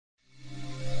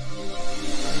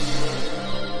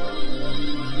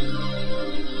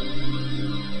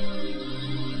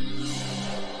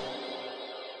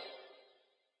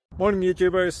Morning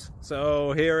YouTubers.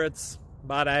 So here it's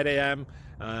about 8 a.m.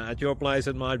 At your place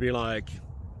it might be like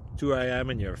 2 a.m.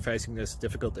 and you're facing this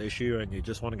difficult issue and you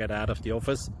just want to get out of the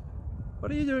office.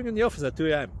 What are you doing in the office at 2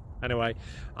 a.m.? Anyway,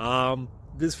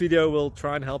 this video will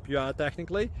try and help you out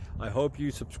technically. I hope you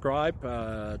subscribe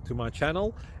to my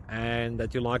channel and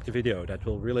that you like the video. That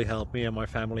will really help me and my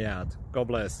family out. God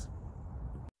bless.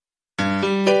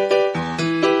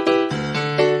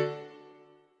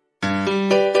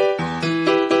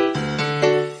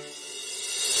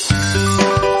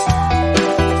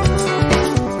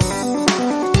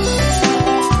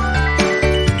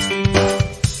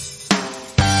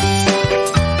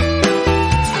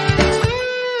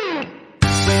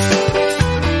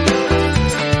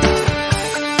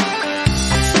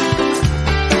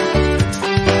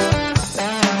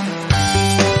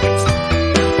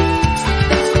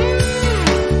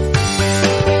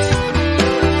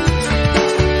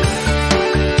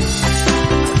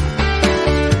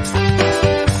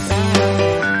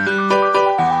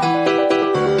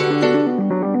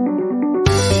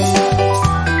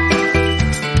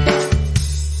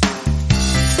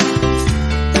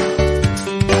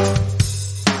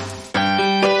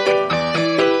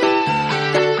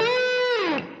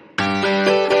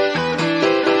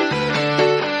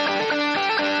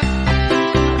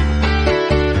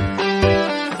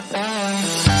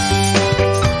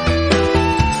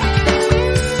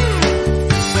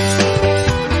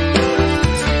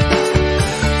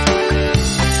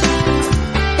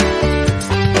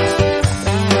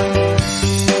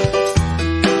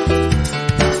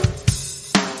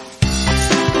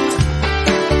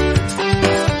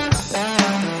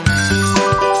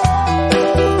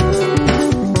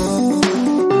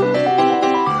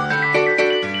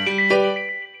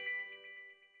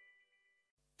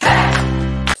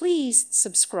 Please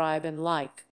subscribe and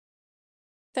like.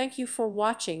 Thank you for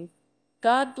watching.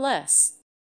 God bless.